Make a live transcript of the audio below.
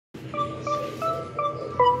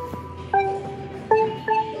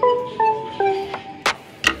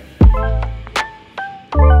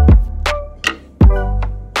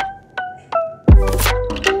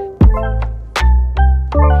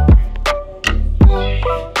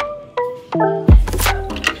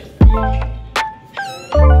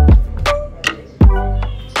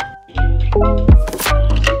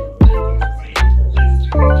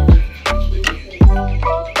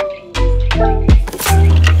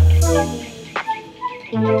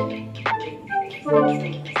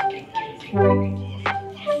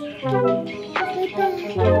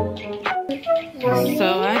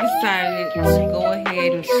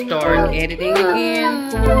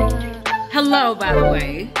Hello, by the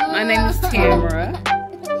way. My name is Tamara,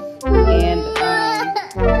 and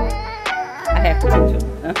I have potential.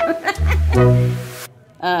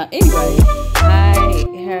 Anyway, I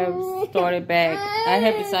have started back. I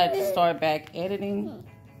have decided to start back editing.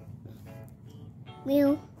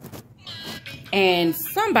 And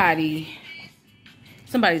somebody's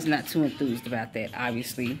not too enthused about that,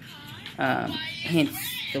 obviously. Hence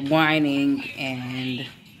the whining and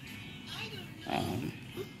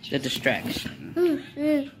the distraction.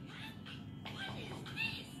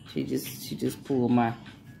 She just pulled my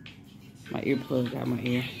earplug out my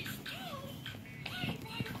ear.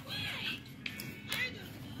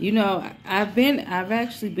 You know, I've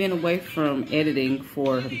actually been away from editing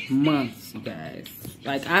for months, you guys.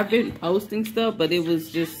 Like, I've been posting stuff, but it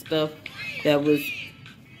was just stuff that was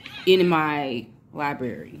in my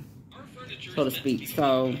library, so to speak.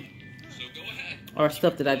 So, or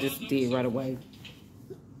stuff that I just did right away.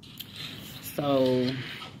 So,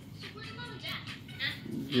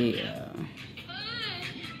 yeah.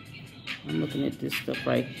 I'm looking at this stuff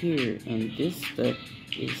right here, and this stuff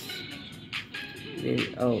is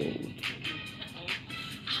very old.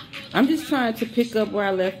 I'm just trying to pick up where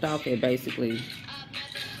I left off at, basically.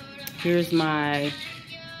 Here's my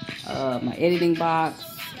my editing box.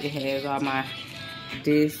 It has all my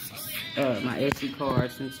discs, my SD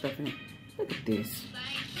cards and stuff in it. Look at this.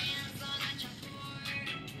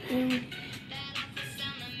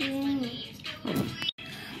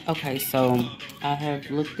 Okay, so I have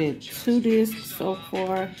looked at 2 discs so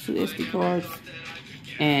far, 2 SD cards,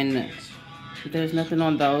 and there's nothing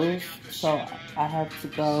on those, so I have to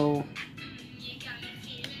go.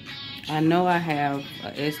 I know I have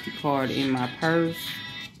an SD card in my purse,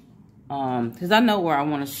 because I know where I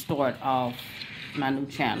want to start off my new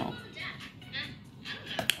channel.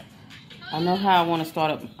 I know how I want to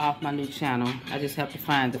start off my new channel. I just have to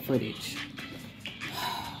find the footage.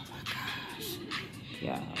 Oh my gosh.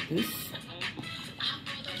 Yeah, this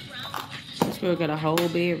girl got a whole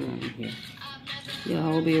bedroom here. Got a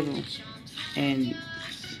whole bedroom. And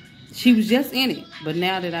she was just in it. But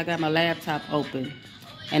now that I got my laptop open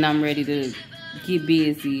and I'm ready to get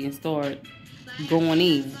busy and start going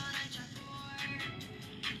in.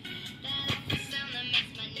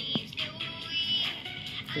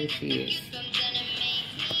 There she is.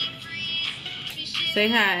 Say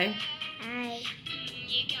hi. Hi.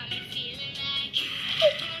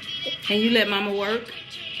 Can you let mama work?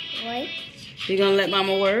 What? You gonna let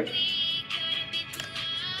mama work?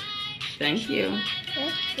 Thank you.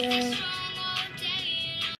 Thank you.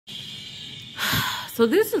 So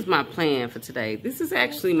this is my plan for today. This is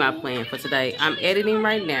actually my plan for today. I'm editing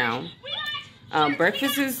right now.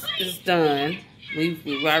 Breakfast is done.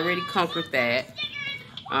 We've already conquered that.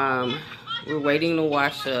 We're waiting to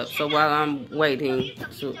wash up. So while I'm waiting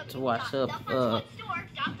to wash up,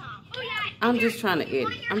 I'm just trying to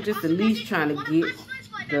edit. I'm just at least trying to get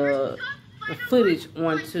the footage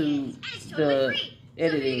onto the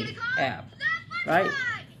editing app, right?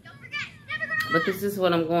 But this is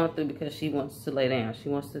what I'm going through because she wants to lay down. She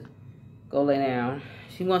wants to go lay down.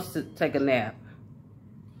 She wants to take a nap.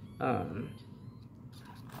 And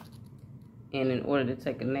in order to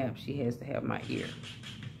take a nap, she has to have my ear.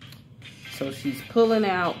 So she's pulling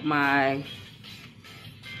out my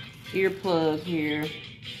earplug here.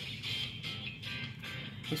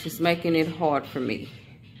 And she's making it hard for me.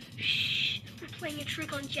 We're playing a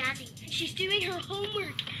trick on Jazzy. She's doing her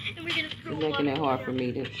homework. And we're going to throw She's making it hard for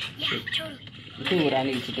me to totally. do what I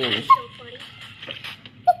need to do. That's so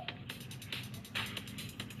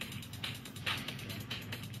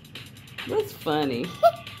funny. That's funny.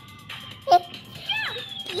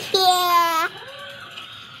 Yeah.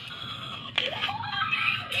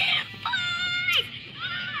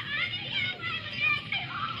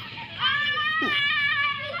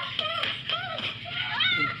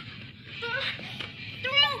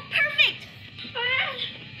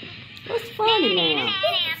 What's funny now?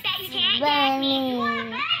 Bunny.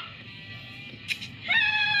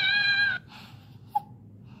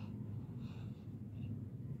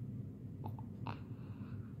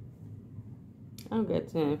 I don't got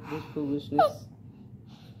time for this foolishness.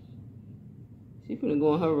 She finna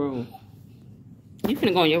go in her room. You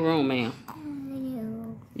finna go in your room, ma'am.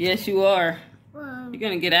 Yes, you are. You're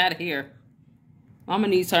gonna get out of here. Mama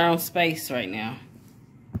needs her own space right now.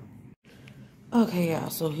 Okay, y'all,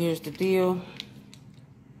 so here's the deal.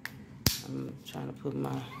 I'm trying to put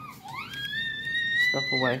my stuff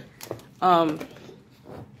away.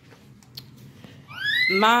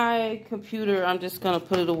 My computer, I'm just gonna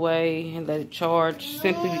put it away and let it charge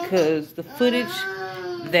simply because the footage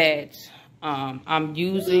that I'm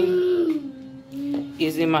using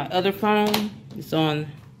is in my other phone. It's on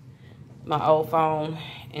my old phone.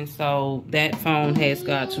 And so that phone has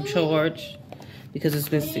got to charge because it's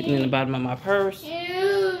been sitting in the bottom of my purse.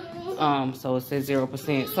 So it says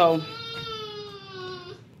 0%. So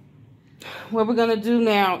what we're gonna do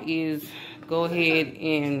now is go ahead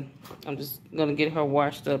and I'm just gonna get her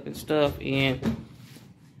washed up and stuff and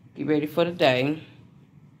get ready for the day.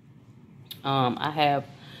 I have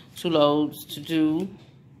 2 loads to do.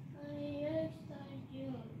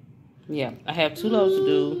 Yeah, I have 2 loads to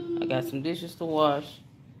do. I got some dishes to wash.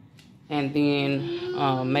 And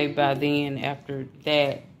then maybe by then, after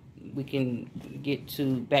that, we can get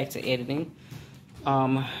back to editing.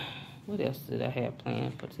 What else did I have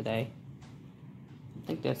planned for today? I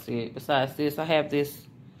think that's it. Besides this, I have this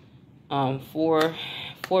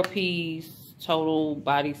 4-piece total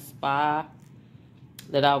body spa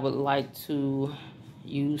that I would like to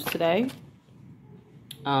use today.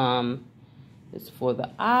 It's for the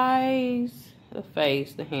eyes, the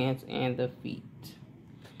face, the hands, and the feet.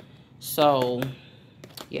 So,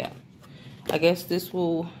 yeah. I guess this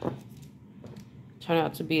will turn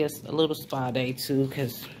out to be a little spa day, too,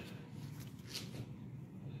 because,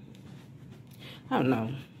 I don't know.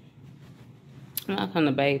 When I come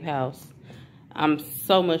to Babe House, I'm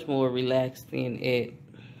so much more relaxed than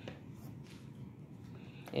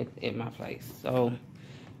at my place. So,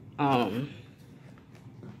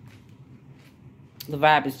 the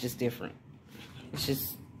vibe is just different. It's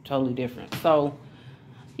just totally different. So,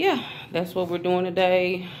 yeah, that's what we're doing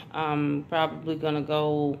today. I'm probably gonna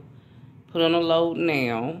go put on a load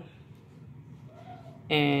now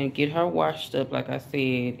and get her washed up, like I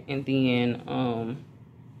said, and then I'm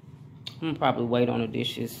gonna probably wait on the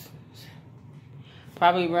dishes.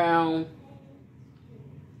 Probably around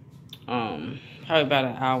probably about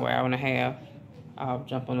an hour, hour and a half. I'll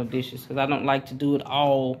jump on the dishes because I don't like to do it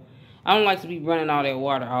all. I don't like to be running all that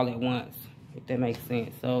water all at once, if that makes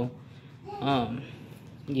sense. So,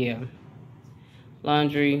 yeah.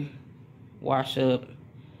 Laundry, wash up,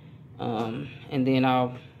 and then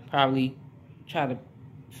I'll probably try to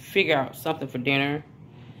figure out something for dinner.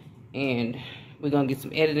 And we're going to get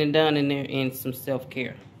some editing done in there and some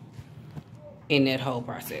self-care in that whole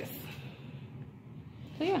process.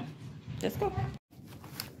 So, yeah. Let's go.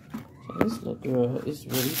 So this little girl is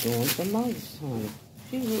really doing the most, honey.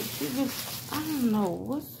 She was, I don't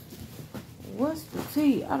know, what's the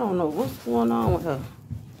tea? I don't know what's going on with her.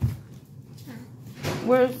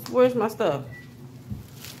 Where's my stuff?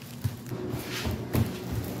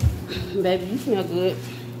 Baby, you smell good.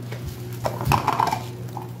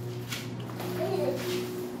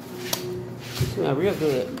 You smell real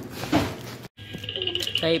good.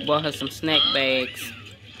 They bought her some snack bags.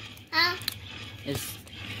 It's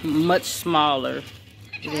much smaller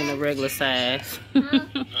than a regular size.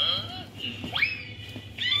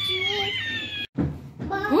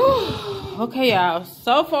 Okay, y'all.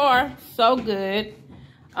 So far, so good.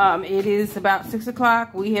 It is about 6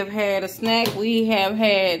 o'clock. We have had a snack. We have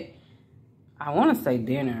had, I want to say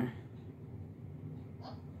dinner,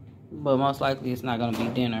 but most likely it's not going to be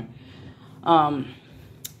dinner. I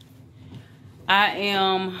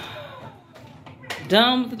am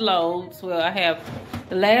done with the loads. Well, I have,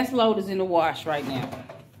 the last load is in the wash right now.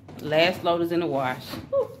 The last load is in the wash.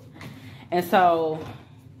 And so,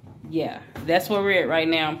 yeah, that's where we're at right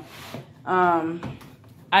now.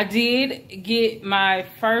 I did get my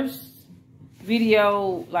first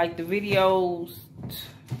video, like the videos,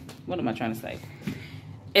 what am I trying to say?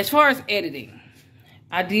 As far as editing,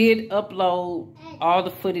 I did upload all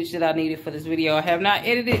the footage that I needed for this video. I have not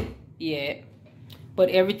edited yet, but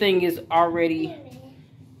everything is already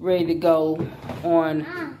ready to go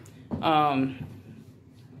on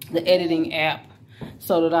the editing app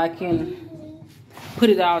so that I can put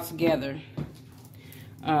it all together.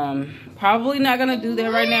 Probably not gonna do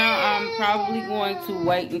that right now. I'm probably going to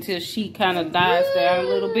wait until she kind of dies down a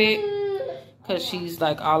little bit, because she's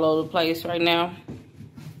like all over the place right now.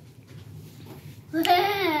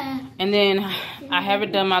 And then I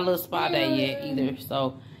haven't done my little spa day yet either.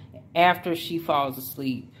 So after she falls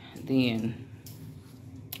asleep, then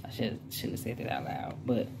I shouldn't have said that out loud,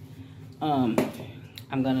 but I'm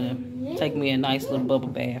gonna take me a nice little bubble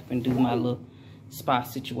bath and do my little spa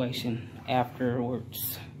situation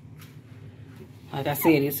afterwards. Like I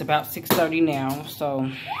said, it's about 6:30 now,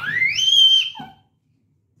 so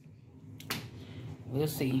we'll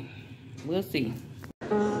see. We'll see.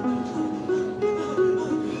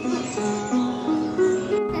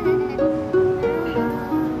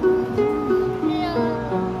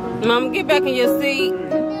 Mom, get back in your seat.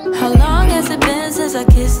 How long has it been since I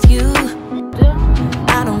kissed you?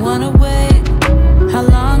 I don't wanna wait. How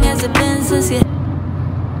long has it been since you...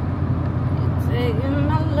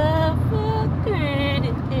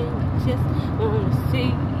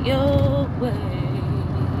 your way.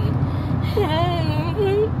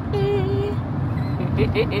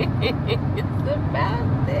 It's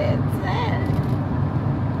about that time.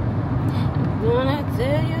 When I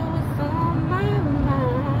tell you what's on my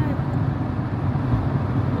mind.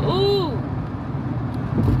 Ooh.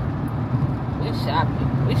 We're shopping.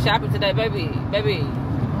 We shopping today, baby. Baby.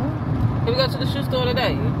 Can we go to the shoe store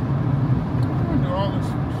today? I do all this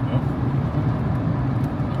stuff.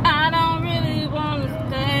 I don't really want to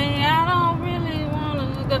stay. I don't really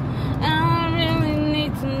want to go. I don't really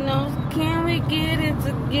need to know. So can we get it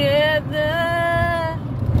together?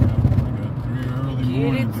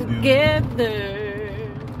 Get it together.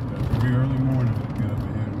 Got 3 early mornings to get up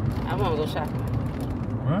ahead. I want to go shopping.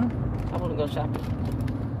 What? I want to go shopping.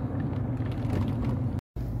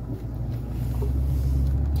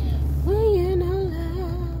 Well, you know,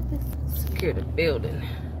 love is secure the building.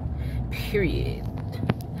 Period.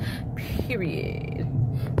 Period.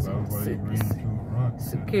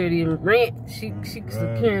 Security and rent. She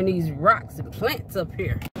securing these rocks and plants up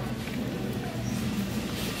here.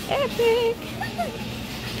 Epic.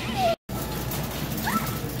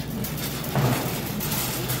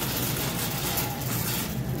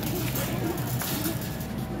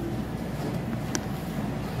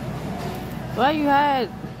 Why you hide?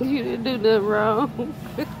 You didn't do nothing wrong.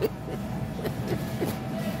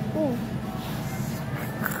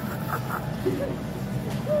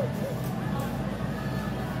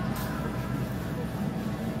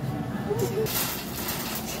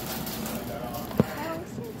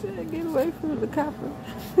 Get away from the copper.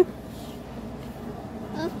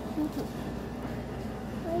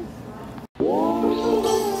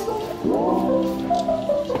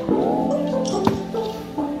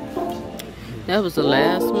 That was the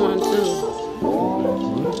last one too.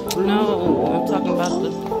 No, I'm talking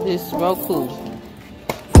about this Roku.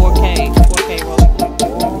 4K Roku.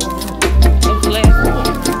 That was the last one.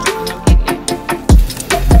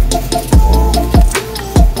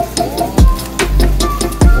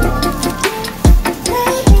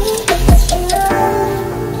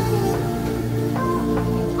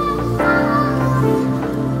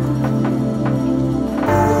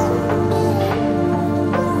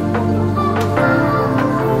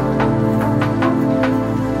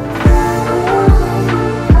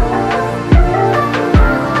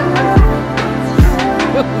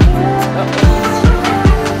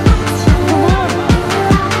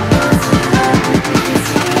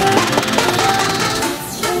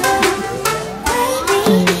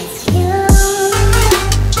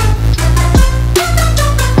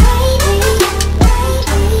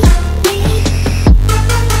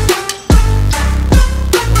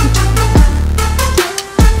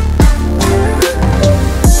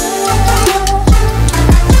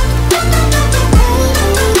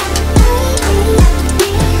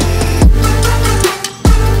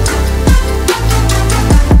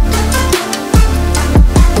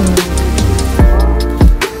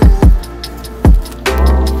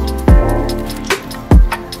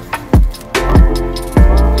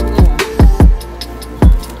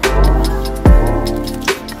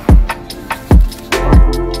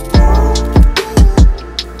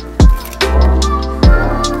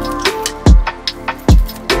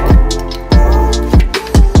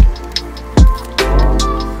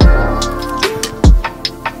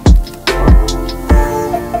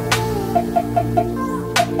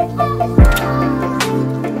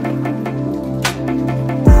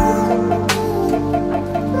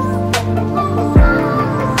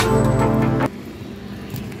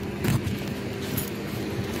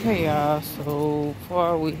 Okay, y'all, so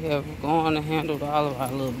far we have gone and handled all of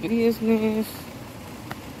our little business.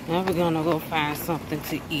 Now we're gonna go find something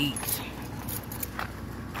to eat.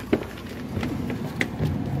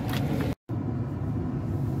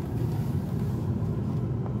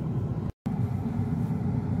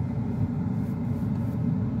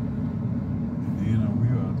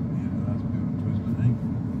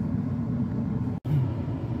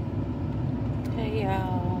 Hey,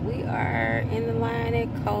 y'all, we are in the line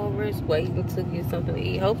at Culver's waiting to get something to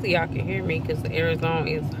eat. Hopefully y'all can hear me because Arizona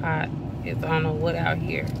is hot. It's I don't know what out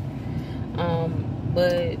here.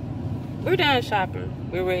 But we're done shopping.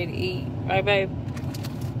 We're ready to eat. Right, babe?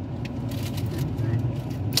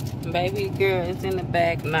 Baby girl is in the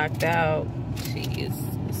back, knocked out. She is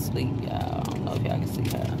asleep, y'all. I don't know if y'all can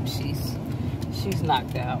see her. She's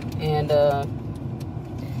knocked out. And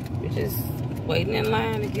we're just waiting in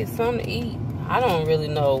line to get something to eat. I don't really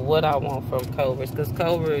know what I want from Culver's because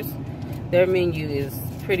Culver's, their menu is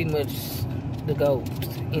pretty much the GOAT.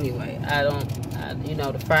 Anyway, you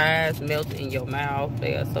know, the fries melt in your mouth.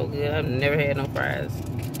 They are so good. I've never had no fries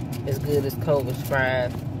as good as Culver's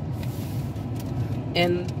fries.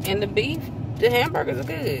 And the beef, the hamburgers are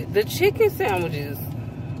good. The chicken sandwiches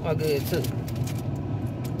are good too.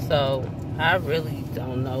 So I really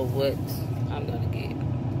don't know what I'm gonna get.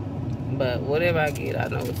 But whatever I get, I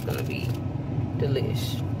know it's gonna be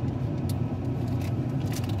delish.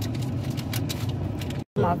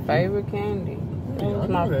 My favorite candy. That was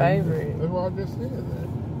my favorite. That's why I just said that.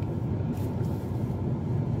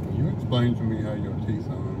 You explain to me how your teeth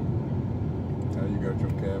are, how you got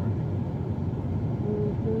your cavity.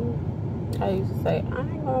 I used to say, I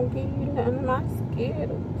ain't gonna give you none of my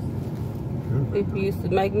Skittles. If you used to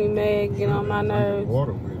make me mad, get on my nerves,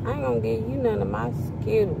 I ain't gonna give you none of my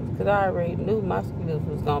Skittles. Because I already knew my Skittles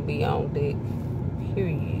was gonna be on deck.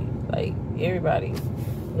 Period. Like, everybody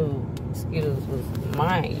knew Skittles was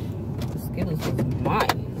mine. Skittles was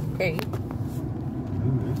mine, okay?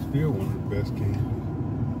 It's still one of the best candies.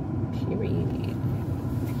 Period.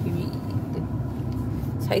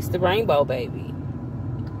 Taste the rainbow, baby.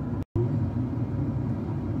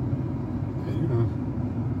 Yeah, you know.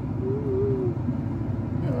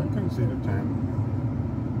 Yeah, I couldn't see the time.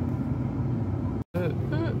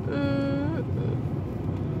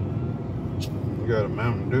 You got a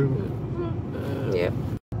Mountain Dew? Yep.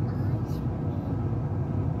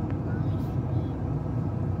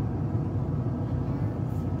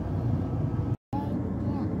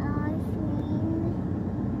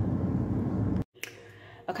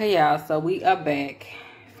 Okay, y'all, so we are back.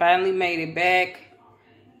 Finally made it back.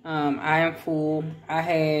 I am full. I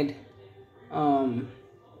had, what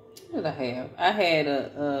did I have? I had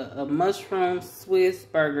a mushroom Swiss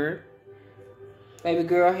burger. Baby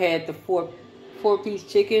girl had the four-piece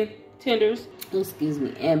chicken tenders. Excuse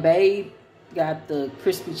me. And babe got the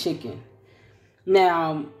crispy chicken.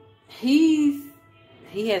 Now, he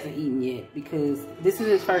hasn't eaten yet because this is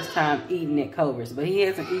his first time eating at Culver's, but he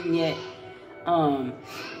hasn't eaten yet.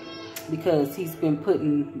 Because he's been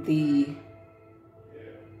putting the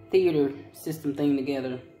theater system thing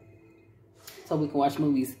together so we can watch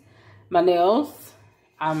movies. My nails,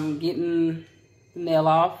 I'm getting the nail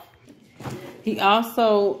off. He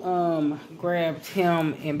also grabbed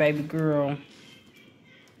him and baby girl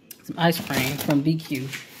some ice cream from DQ,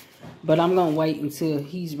 but I'm gonna wait until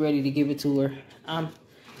he's ready to give it to her. I'm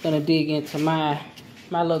gonna dig into my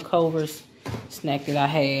little Culver's snack that I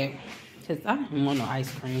had. Cause I didn't want no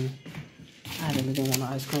ice cream. I really didn't want no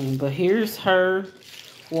ice cream. But here's her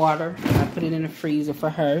water. I put it in the freezer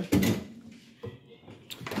for her.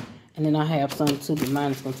 And then I have some too, but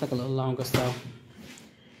mine is gonna take a little longer.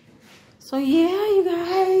 So yeah, you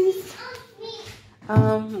guys.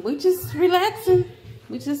 We just relaxing.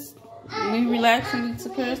 We relaxing. We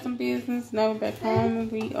took care of some business. Now we're back home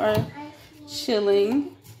and we are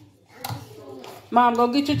chilling. Mom, go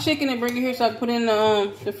get your chicken and bring it here so I can put it in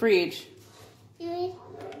the fridge.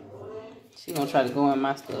 She's gonna try to go in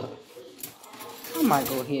my stuff. I might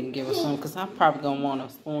go ahead and give her some because I'm probably gonna want a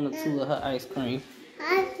spoon or two of her ice cream.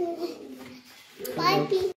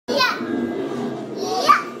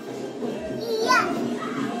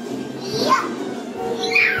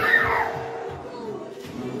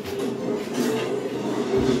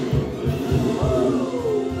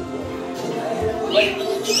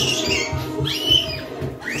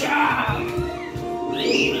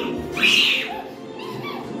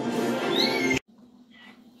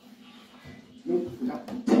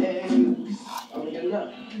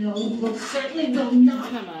 No, we certainly will not.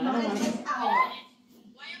 Come on, Not at this hour.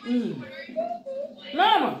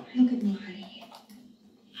 Mama! Look at me, honey.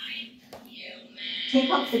 Take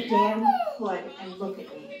off the damn hood and look at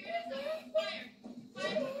me.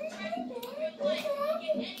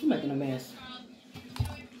 You're making a mess.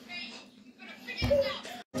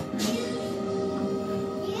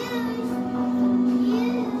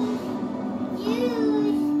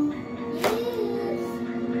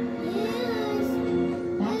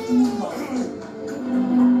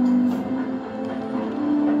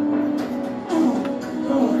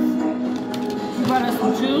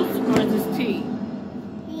 Juice or is this tea?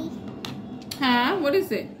 Huh? What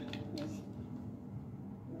is it?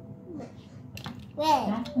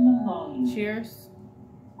 Cheers.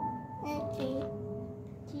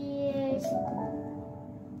 Cheers.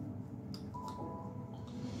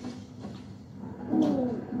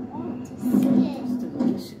 It's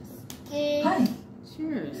delicious. Hi.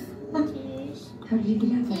 Cheers. Cheers. How did you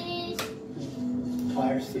get out there?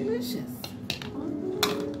 Cheers. It's delicious.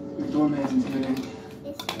 Your doormat's intimidating.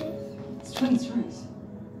 It's Trace.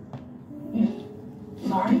 Yeah.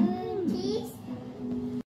 Sorry?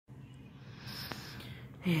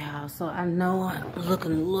 Yeah, so I know I'm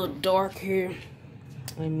looking a little dark here.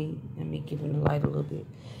 Let me get in the light a little bit.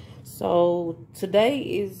 So today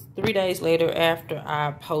is 3 days later after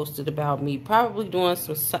I posted about me probably doing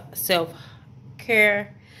some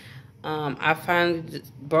self-care. I finally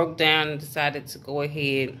just broke down and decided to go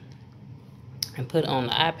ahead and put on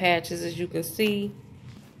the eye patches. As you can see,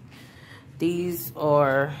 these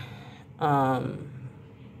are coconut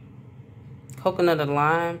and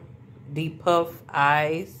lime, deep puff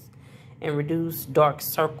eyes, and reduce dark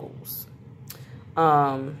circles.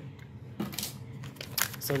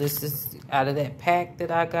 So this is out of that pack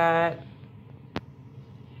that I got.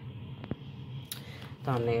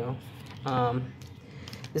 Thumbnail.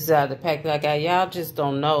 This is out of the pack that I got. Y'all just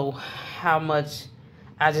don't know how much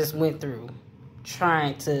I just went through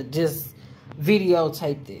trying to just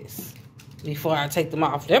videotape this before I take them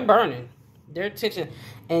off. They're burning. They're attention.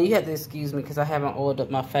 And you have to excuse me because I haven't oiled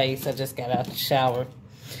up my face. I just got out the shower.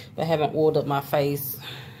 I haven't oiled up my face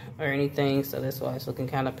or anything, so that's why it's looking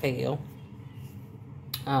kind of pale.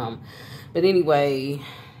 But anyway,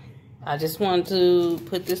 I just wanted to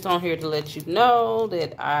put this on here to let you know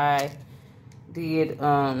that I did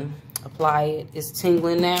apply it. It's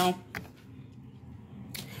tingling now.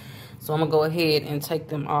 So I'm going to go ahead and take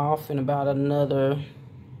them off in about another...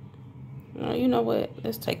 You know what?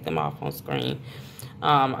 Let's take them off on screen.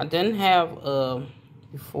 I didn't have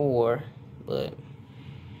before, but...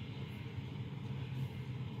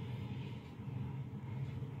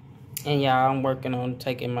 And y'all, I'm working on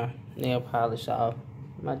taking my nail polish off,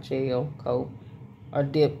 my gel coat, or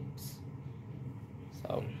dips.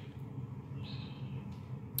 So,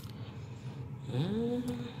 I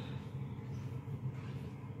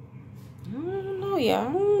don't know, y'all.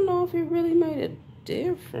 I don't know if it really made a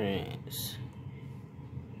difference.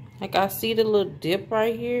 Like, I see the little dip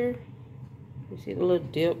right here. You see the little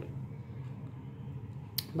dip?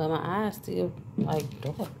 But my eyes still, like,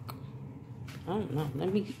 dark. I don't know.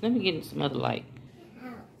 Let me get in some other light.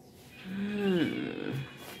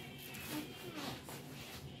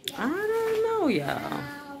 I don't know, y'all.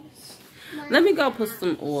 Let me go put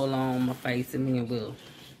some oil on my face and then we'll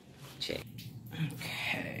check.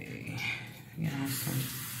 Okay. Got some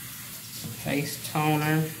face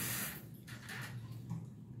toner.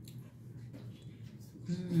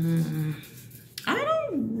 I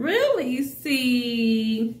don't really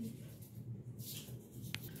see...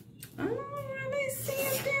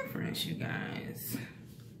 you guys,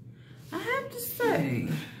 I have to say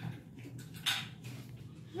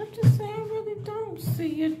I really don't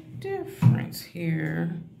see a difference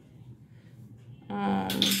here.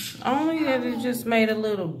 Only that it just made a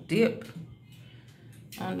little dip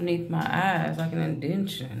underneath my eyes, like an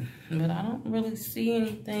indentation, but I don't really see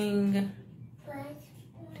anything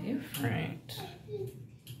different.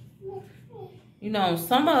 You know,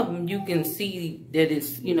 some of them you can see that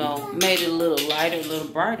it's, you know, made it a little lighter, a little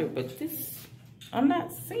brighter, but this, I'm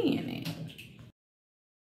not seeing it.